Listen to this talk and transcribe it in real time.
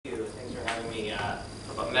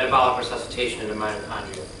metabolic resuscitation in the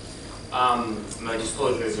mitochondrion. My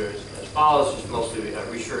disclosures are as follows, just mostly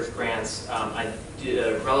research grants.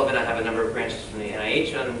 Relevant, I have a number of grants from the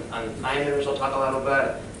NIH on thiamine, which I'll talk a lot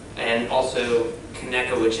about, and also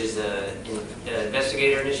CANECA, which is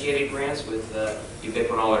investigator-initiated grants with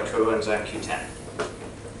ubiquinol or turboenzyme Q10.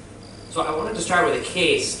 So I wanted to start with a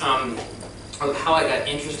case of how I got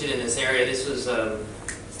interested in this area. This was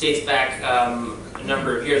dates back a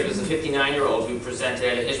number of years. It was a 59-year-old who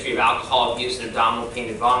presented a history of alcohol abuse and abdominal pain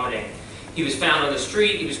and vomiting. He was found on the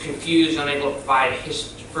street. He was confused, unable to provide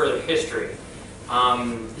further history.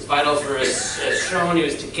 His vitals were as shown. He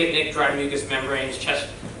was tachypnic, dry mucous membrane. His chest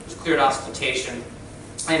was cleared auscultation,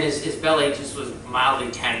 and his belly just was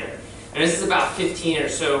mildly tender. And this is about 15 or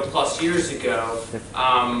so plus years ago.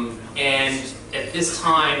 And at this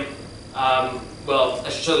time, well, I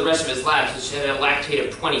should show the rest of his labs. He had a lactate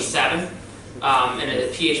of 27 and a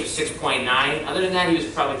pH of 6.9. Other than that, he was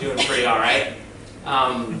probably doing pretty all right.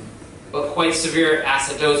 But quite severe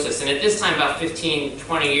acidosis. And at this time, about 15,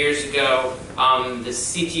 20 years ago, the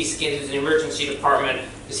CT scan, it was an emergency department.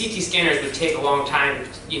 The CT scanners would take a long time,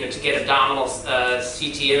 to get abdominal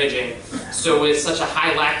CT imaging. So with such a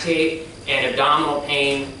high lactate and abdominal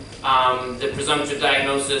pain, the presumptive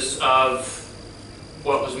diagnosis of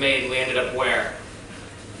what was made, we ended up where?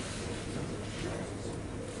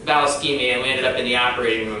 Bowel ischemia, and we ended up in the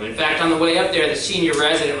operating room. In fact, on the way up there, the senior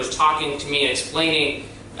resident was talking to me and explaining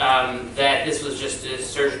that this was just a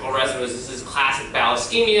surgical resident. This is classic bowel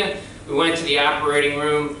ischemia. We went to the operating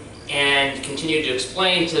room and continued to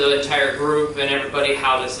explain to the entire group and everybody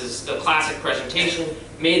how this is a classic presentation.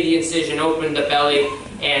 Made the incision, opened the belly,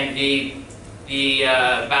 and the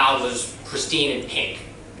bowel was pristine and pink.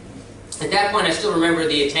 At that point, I still remember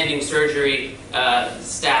the attending surgery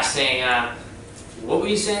staff saying, "What were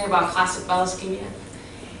you saying about classic bowel ischemia?"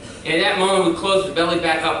 And at that moment, we closed the belly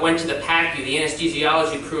back up, went to the PACU. The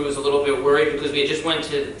anesthesiology crew was a little bit worried because we had just went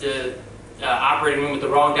to the operating room with the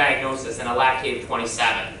wrong diagnosis and a lactate of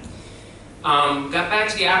 27. Got back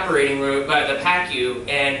to the operating room, the PACU,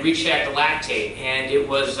 and rechecked the lactate, and it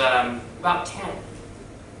was about 10.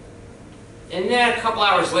 And then a couple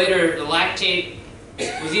hours later, the lactate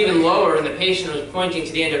was even lower, and the patient was pointing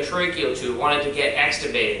to the endotracheal tube, wanted to get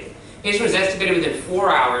extubated. The patient was extubated within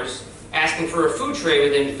 4 hours, asking for a food tray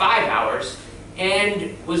within 5 hours,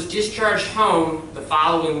 and was discharged home the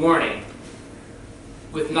following morning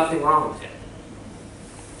with nothing wrong with him.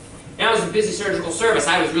 Now, it was a busy surgical service.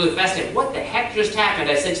 I was really fascinated. What the heck just happened?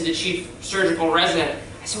 I said to the chief surgical resident,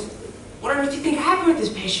 I said, "What on earth do you think happened with this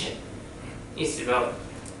patient?" He said, "Well,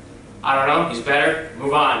 I don't know. He's better.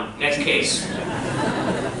 Move on. Next case."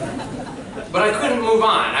 But I couldn't move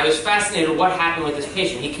on. I was fascinated with what happened with this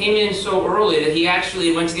patient. He came in so early that he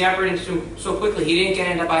actually went to the operating room so quickly he didn't get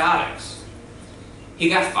antibiotics. He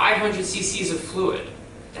got 500 cc's of fluid.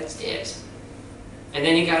 That's it. And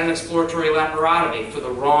then he got an exploratory laparotomy for the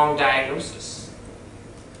wrong diagnosis.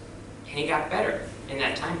 And he got better in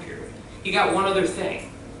that time period. He got one other thing.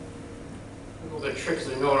 A little bit of trick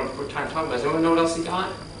because I know what I'm talking about. Does anyone know what else he got?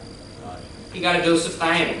 He got a dose of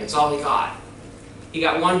thiamine. That's all he got. He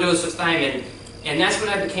got one dose of thiamine, and that's when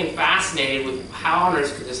I became fascinated with how on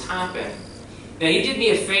earth could this happen. Now, he did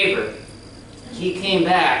me a favor. He came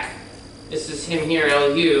back. This is him here,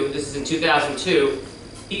 LU. This is in 2002.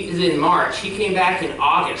 He is in March. He came back in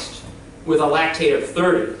August with a lactate of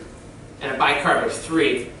 30 and a bicarb of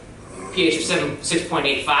 3, pH of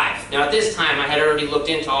 6.85. Now, at this time, I had already looked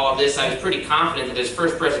into all of this. I was pretty confident that his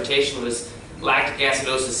first presentation was lactic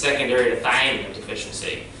acidosis secondary to thiamine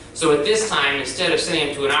deficiency. So at this time, instead of sending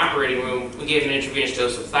him to an operating room, we gave him an intravenous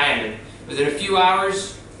dose of thiamine. Within a few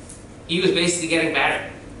hours, he was basically getting better.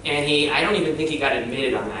 And I don't even think he got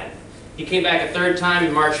admitted on that. He came back a third time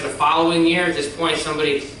in March of the following year. At this point,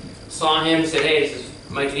 somebody saw him, said, "Hey, this is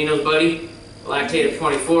Mike Donnino's buddy, lactate of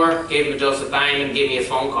 24, gave him a dose of thiamine, gave me a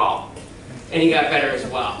phone call." And he got better as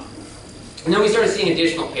well. And then we started seeing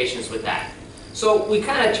additional patients with that. So we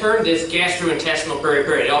kind of turned this gastrointestinal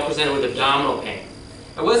beriberi. They all presented with abdominal pain.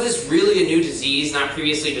 Now, was this really a new disease not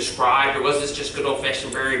previously described, or was this just good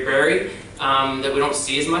old-fashioned beriberi that we don't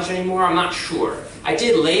see as much anymore? I'm not sure. I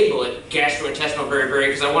did label it gastrointestinal beriberi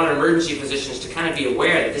because I wanted emergency physicians to kind of be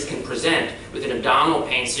aware that this can present with an abdominal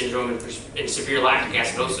pain syndrome and severe lactic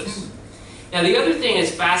acidosis. Now, the other thing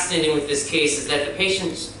that's fascinating with this case is that the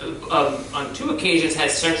patient on 2 occasions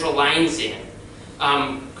had central lines in.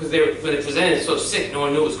 Because when they presented so sick, no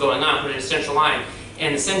one knew what was going on, put in a central line.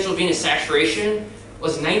 And the central venous saturation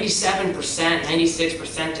was 97%,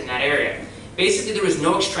 96% in that area. Basically, there was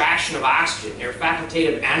no extraction of oxygen. They were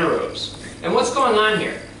facultative anaerobes. And what's going on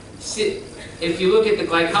here? See, if you look at the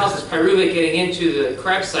glycolysis pyruvate getting into the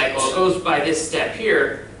Krebs cycle, it goes by this step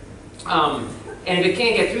here. And if it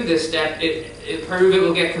can't get through this step, pyruvate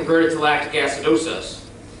will get converted to lactic acidosis.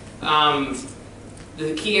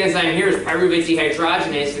 The key enzyme here is pyruvate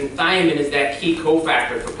dehydrogenase, and thiamine is that key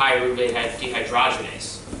cofactor for pyruvate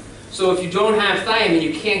dehydrogenase. So if you don't have thiamine,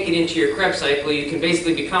 you can't get into your Krebs cycle. You can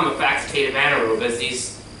basically become a facultative anaerobe, as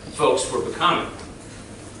these folks were becoming.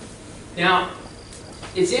 Now,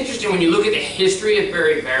 it's interesting when you look at the history of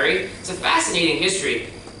beriberi. It's a fascinating history.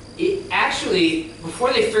 It actually,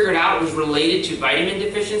 before they figured out it was related to vitamin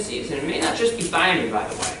deficiencies, and it may not just be thiamine, by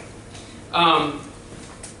the way,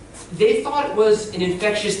 they thought it was an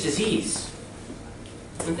infectious disease.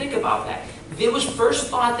 And think about that. It was first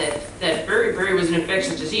thought that beriberi was an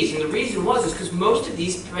infectious disease, and the reason was because most of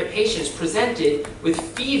these patients presented with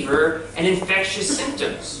fever and infectious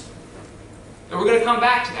symptoms. And we're going to come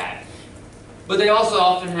back to that. But they also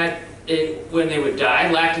often had, when they would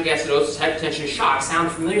die, lactic acidosis, hypertension, shock.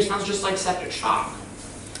 Sound familiar? Sounds just like septic shock.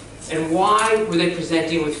 And why were they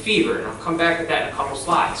presenting with fever? And I'll come back to that in a couple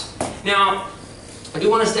slides. Now, I do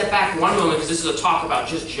want to step back one moment because this is a talk about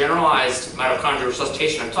just generalized mitochondrial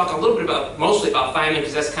resuscitation. I'm talking a little bit mostly about thiamine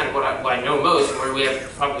because that's kind of what I know most and where we have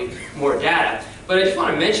probably more data. But I just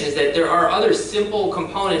want to mention is that there are other simple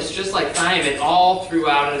components just like thiamine all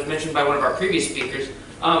throughout, and as mentioned by one of our previous speakers,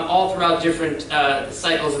 all throughout different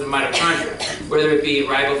cycles of the mitochondria, whether it be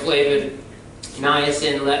riboflavin,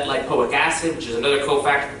 niacin, lipoic acid, which is another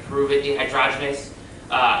cofactor for pyruvate dehydrogenase,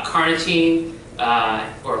 carnitine,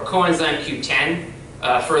 or coenzyme Q10,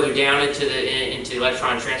 further down into the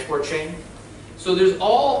electron transport chain. So there's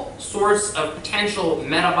all sorts of potential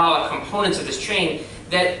metabolic components of this chain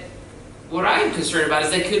that what I'm concerned about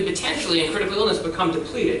is they could potentially, in critical illness, become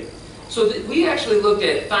depleted. So we actually looked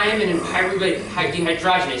at thiamine and pyruvate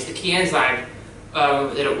dehydrogenase, the key enzyme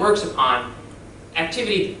that it works upon,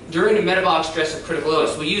 activity during the metabolic stress of critical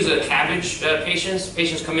illness. We use a CABG patients.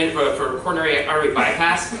 Patients come in for coronary artery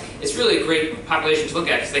bypass. It's really a great population to look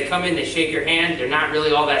at because they come in, they shake your hand, they're not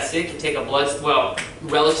really all that sick. You take a blood, well,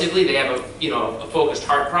 relatively, they have a focused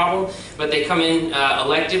heart problem, but they come in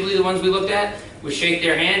electively, the ones we looked at. We shake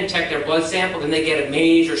their hand, check their blood sample, then they get a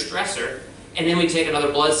major stressor, and then we take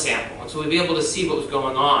another blood sample. And so we'd be able to see what was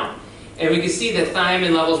going on. And we could see that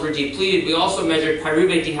thiamine levels were depleted. We also measured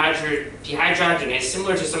pyruvate dehydrogenase.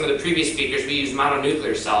 Similar to some of the previous speakers, we used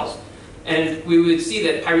mononuclear cells. And we would see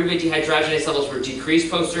that pyruvate dehydrogenase levels were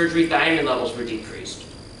decreased post-surgery, thiamine levels were decreased.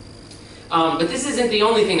 But this isn't the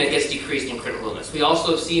only thing that gets decreased in critical illness. We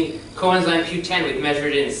also have seen coenzyme Q10. We've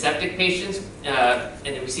measured it in septic patients,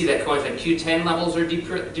 and we see that coenzyme Q10 levels are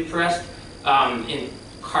depressed. In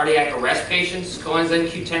cardiac arrest patients, coenzyme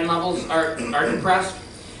Q10 levels are depressed.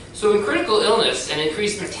 So in critical illness and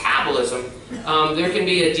increased metabolism, there can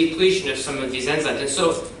be a depletion of some of these enzymes, and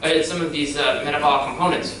so some of these metabolic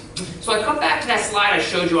components. So I come back to that slide I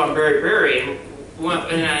showed you on beriberi,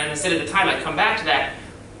 and I said at the time I'd come back to that.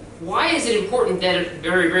 Why is it important that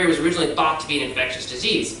beriberi was originally thought to be an infectious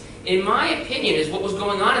disease? In my opinion, is what was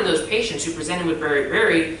going on in those patients who presented with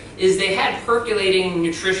beriberi is they had percolating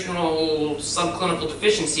nutritional subclinical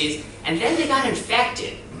deficiencies, and then they got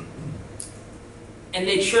infected. And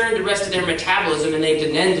they churned the rest of their metabolism, and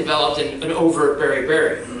they then developed an overt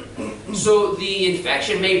beriberi. So the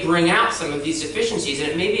infection may bring out some of these deficiencies, and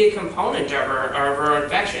it may be a component of our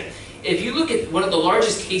infection. If you look at one of the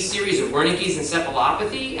largest case series of Wernicke's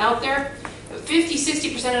encephalopathy out there,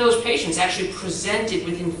 50–60% of those patients actually presented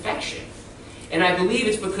with infection. And I believe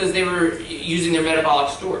it's because they were using their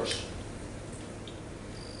metabolic stores.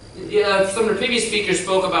 Some of the previous speakers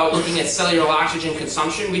spoke about looking at cellular oxygen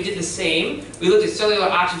consumption. We did the same. We looked at cellular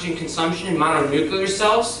oxygen consumption in mononuclear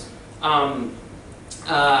cells.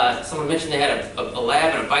 Someone mentioned they had a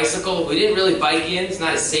lab and a bicycle. We didn't really bike in. It's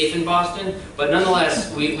not as safe in Boston. But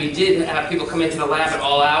nonetheless, we did have people come into the lab at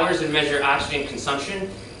all hours and measure oxygen consumption.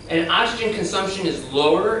 And oxygen consumption is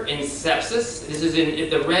lower in sepsis. This is if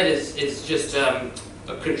the red is just a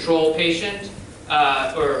control patient,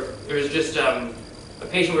 or is just a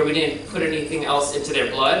patient where we didn't put anything else into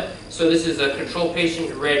their blood. So this is a control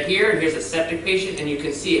patient red here, and here's a septic patient, and you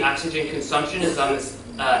can see oxygen consumption is on this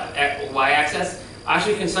y-axis.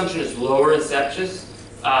 Oxygen consumption is lower in sepsis.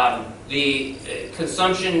 The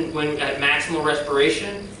consumption when at maximal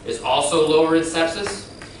respiration is also lower in sepsis.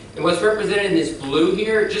 And what's represented in this blue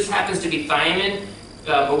here just happens to be thiamine,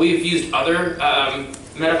 but we've used other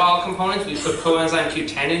metabolic components. We put coenzyme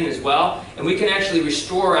Q10 in as well, and we can actually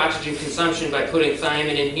restore oxygen consumption by putting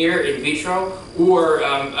thiamine in here in vitro, or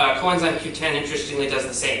coenzyme Q10 interestingly does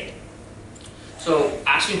the same. So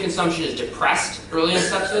oxygen consumption is depressed early in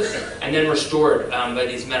sepsis and then restored by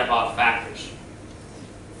these metabolic factors.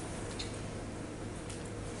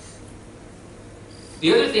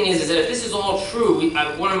 The other thing is that if this is all true,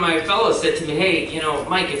 one of my fellows said to me, hey, you know,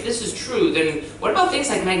 Mike, if this is true, then what about things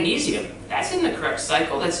like magnesium? That's in the correct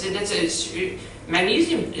cycle.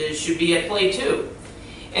 Magnesium should be at play too.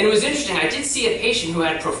 And it was interesting, I did see a patient who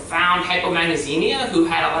had profound hypomagnesemia who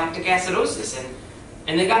had a lactic acidosis,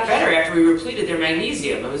 and they got better after we repleted their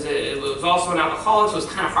magnesium. It was also an alcoholic, so it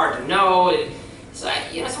was kind of hard to know. So I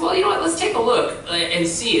said, well, you know what, let's take a look and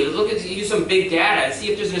see. Use some big data and see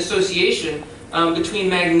if there's an association between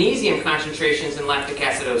magnesium concentrations and lactic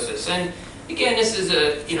acidosis. And again, this is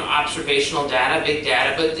observational data, big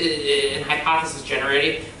data, but and hypothesis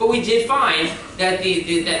generating. But we did find that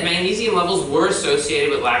that magnesium levels were associated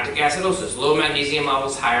with lactic acidosis. Low magnesium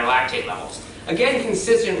levels, higher lactate levels. Again,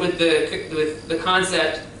 consistent with the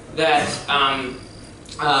concept that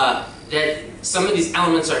that some of these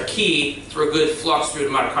elements are key for a good flux through the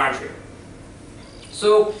mitochondria.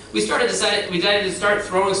 So we decided to start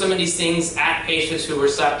throwing some of these things at patients who were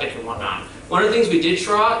septic and whatnot. One of the things we did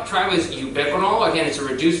try was ubiquinol. Again, it's a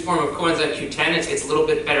reduced form of coenzyme Q10. It gets a little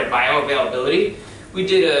bit better bioavailability. We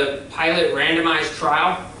did a pilot randomized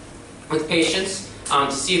trial with patients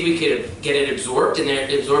to see if we could get it absorbed in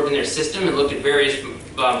their system, and looked at various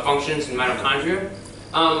functions in mitochondria.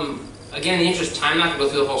 Again, in the interest of time, I'm not going to go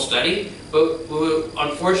through the whole study, but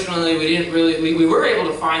unfortunately, we were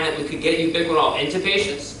able to find that we could get ubiquinol into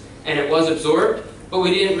patients, and it was absorbed, but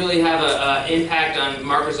we didn't really have an impact on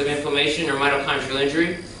markers of inflammation or mitochondrial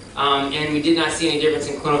injury, and we did not see any difference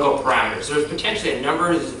in clinical parameters. There was potentially a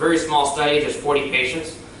number. This is a very small study, just 40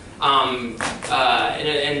 patients, and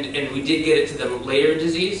we did get it to them later in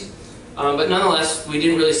disease, but nonetheless, we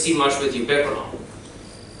didn't really see much with ubiquinol.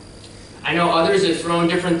 I know others have thrown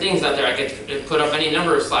different things out there. I could put up any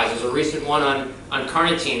number of slides. There's a recent one on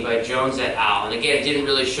carnitine by Jones et al. And again, it didn't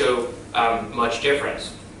really show much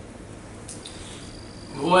difference.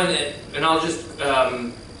 And I'll just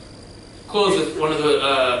close with one of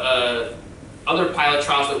the other pilot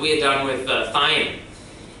trials that we had done with thiamine.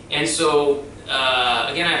 And so,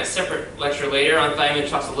 again, I have a separate lecture later on thiamine. It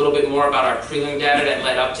talks a little bit more about our prelim data that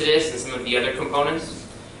led up to this and some of the other components.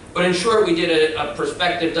 But in short, we did a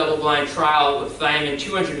prospective double-blind trial with thiamine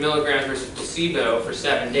 200 milligrams versus placebo for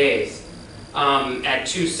 7 days at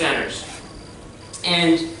 2 centers.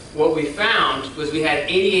 And what we found was we had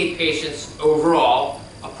 88 patients overall,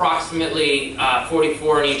 approximately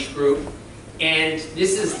 44 in each group. And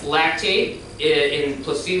this is lactate in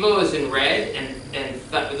placebo is in red, and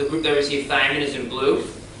the group that received thiamine is in blue.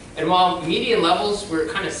 And while median levels were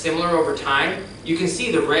kind of similar over time, you can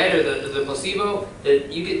see the red or the placebo that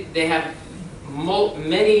they have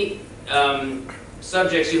many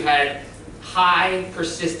subjects who had high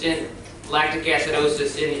persistent lactic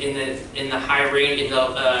acidosis in the high range, in the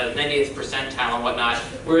 90th percentile and whatnot,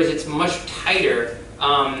 whereas it's much tighter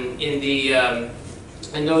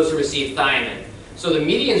in those who received thiamine. So the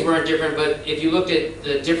medians weren't different, but if you looked at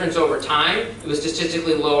the difference over time, it was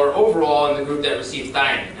statistically lower overall in the group that received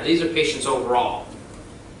thiamine. Now these are patients overall.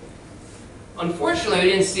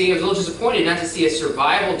 Unfortunately, I was a little disappointed not to see a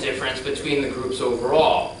survival difference between the groups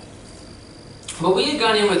overall. But we had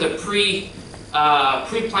gone in with a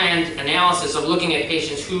pre-planned analysis of looking at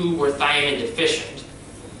patients who were thiamine deficient.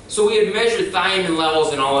 So we had measured thiamine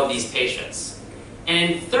levels in all of these patients.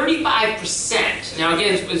 And 35%, now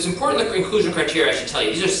again, it's important the inclusion criteria I should tell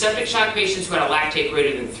you. These are septic shock patients who had a lactate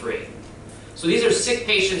greater than 3. So these are sick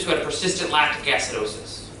patients who had persistent lactic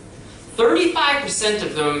acidosis. 35%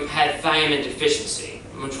 of them had thiamine deficiency,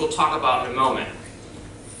 which we'll talk about in a moment.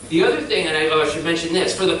 The other thing, and I should mention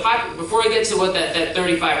this, before I get to what that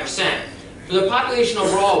 35%, for the population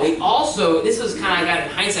overall, we also, this was kind of, I got in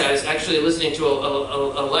hindsight, I was actually listening to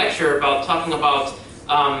a lecture about talking about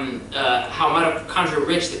how mitochondria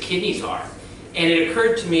rich the kidneys are. And it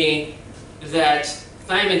occurred to me that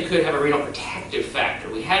thiamine could have a renal protective factor.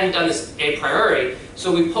 We hadn't done this a priori,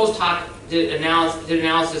 so we post hoc did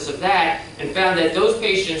analysis of that and found that those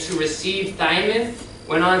patients who received thiamine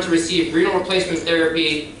went on to receive renal replacement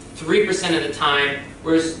therapy 3% of the time,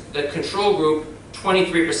 whereas the control group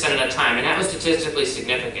 23% of the time, and that was statistically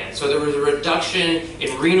significant. So there was a reduction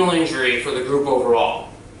in renal injury for the group overall.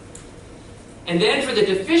 And then for the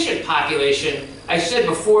deficient population, I said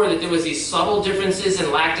before that there was these subtle differences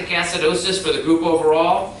in lactic acidosis for the group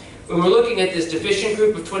overall. When we're looking at this deficient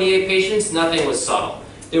group of 28 patients, nothing was subtle.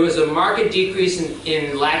 There was a marked decrease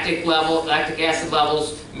in lactic acid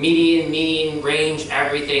levels, median, mean, range,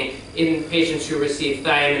 everything, in patients who received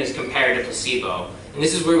thiamine as compared to placebo. And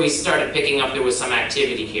this is where we started picking up there was some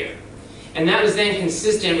activity here. And that was then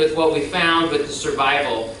consistent with what we found with the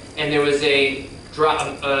survival. And there was a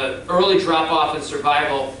early drop-off in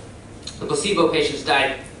survival. The placebo patients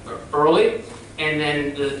died early, and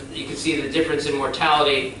then you can see the difference in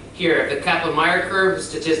mortality here. The Kaplan-Meier curve is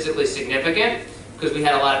statistically significant because we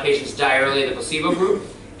had a lot of patients die early in the placebo group,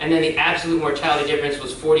 and then the absolute mortality difference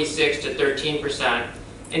was 46 to 13%,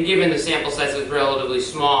 and given the sample size was relatively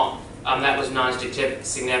small, that was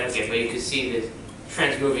non-significant, but you can see the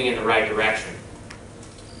trends moving in the right direction.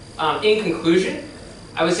 In conclusion,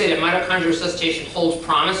 I would say that mitochondrial resuscitation holds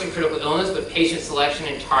promise in critical illness, but patient selection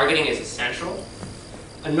and targeting is essential.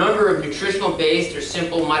 A number of nutritional-based or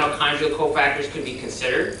simple mitochondrial cofactors could be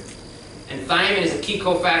considered. And thiamine is a key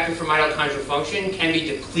cofactor for mitochondrial function, can be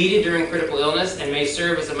depleted during critical illness, and may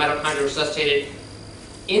serve as a mitochondrial resuscitated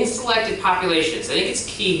in selected populations. I think it's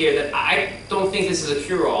key here that I don't think this is a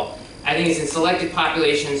cure-all. I think it's in selected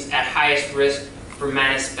populations at highest risk for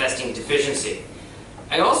manifesting deficiency.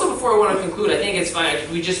 I also, before I want to conclude, I think it's fine.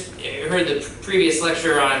 We just heard the previous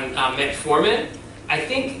lecture on metformin. I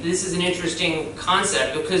think this is an interesting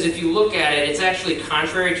concept because if you look at it, it's actually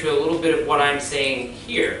contrary to a little bit of what I'm saying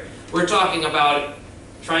here. We're talking about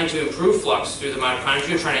trying to improve flux through the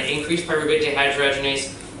mitochondria, trying to increase pyruvate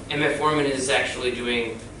dehydrogenase, and metformin is actually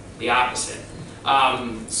doing the opposite.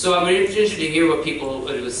 So I would be interested to hear what people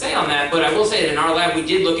would say on that, but I will say that in our lab we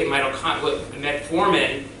did look at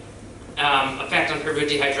metformin effect on pyruvate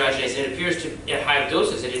dehydrogenase, and it appears to, at high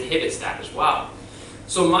doses, it inhibits that as well.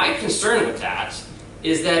 So my concern with that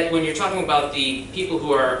is that when you're talking about the people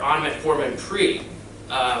who are on metformin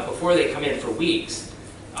before they come in for weeks,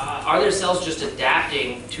 are their cells just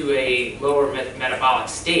adapting to a lower metabolic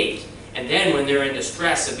state, and then when they're in the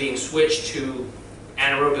stress of being switched to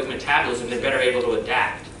anaerobic metabolism, they're better able to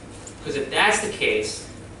adapt? Because if that's the case,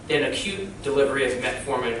 then acute delivery of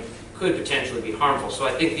metformin could potentially be harmful. So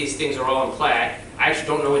I think these things are all in play. I actually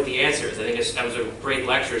don't know what the answer is. I think that was a great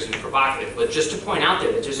lecture and provocative, but just to point out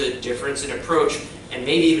there that there's a difference in approach, and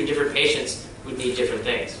maybe even different patients would need different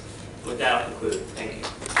things. With that, I'll conclude. Thank you.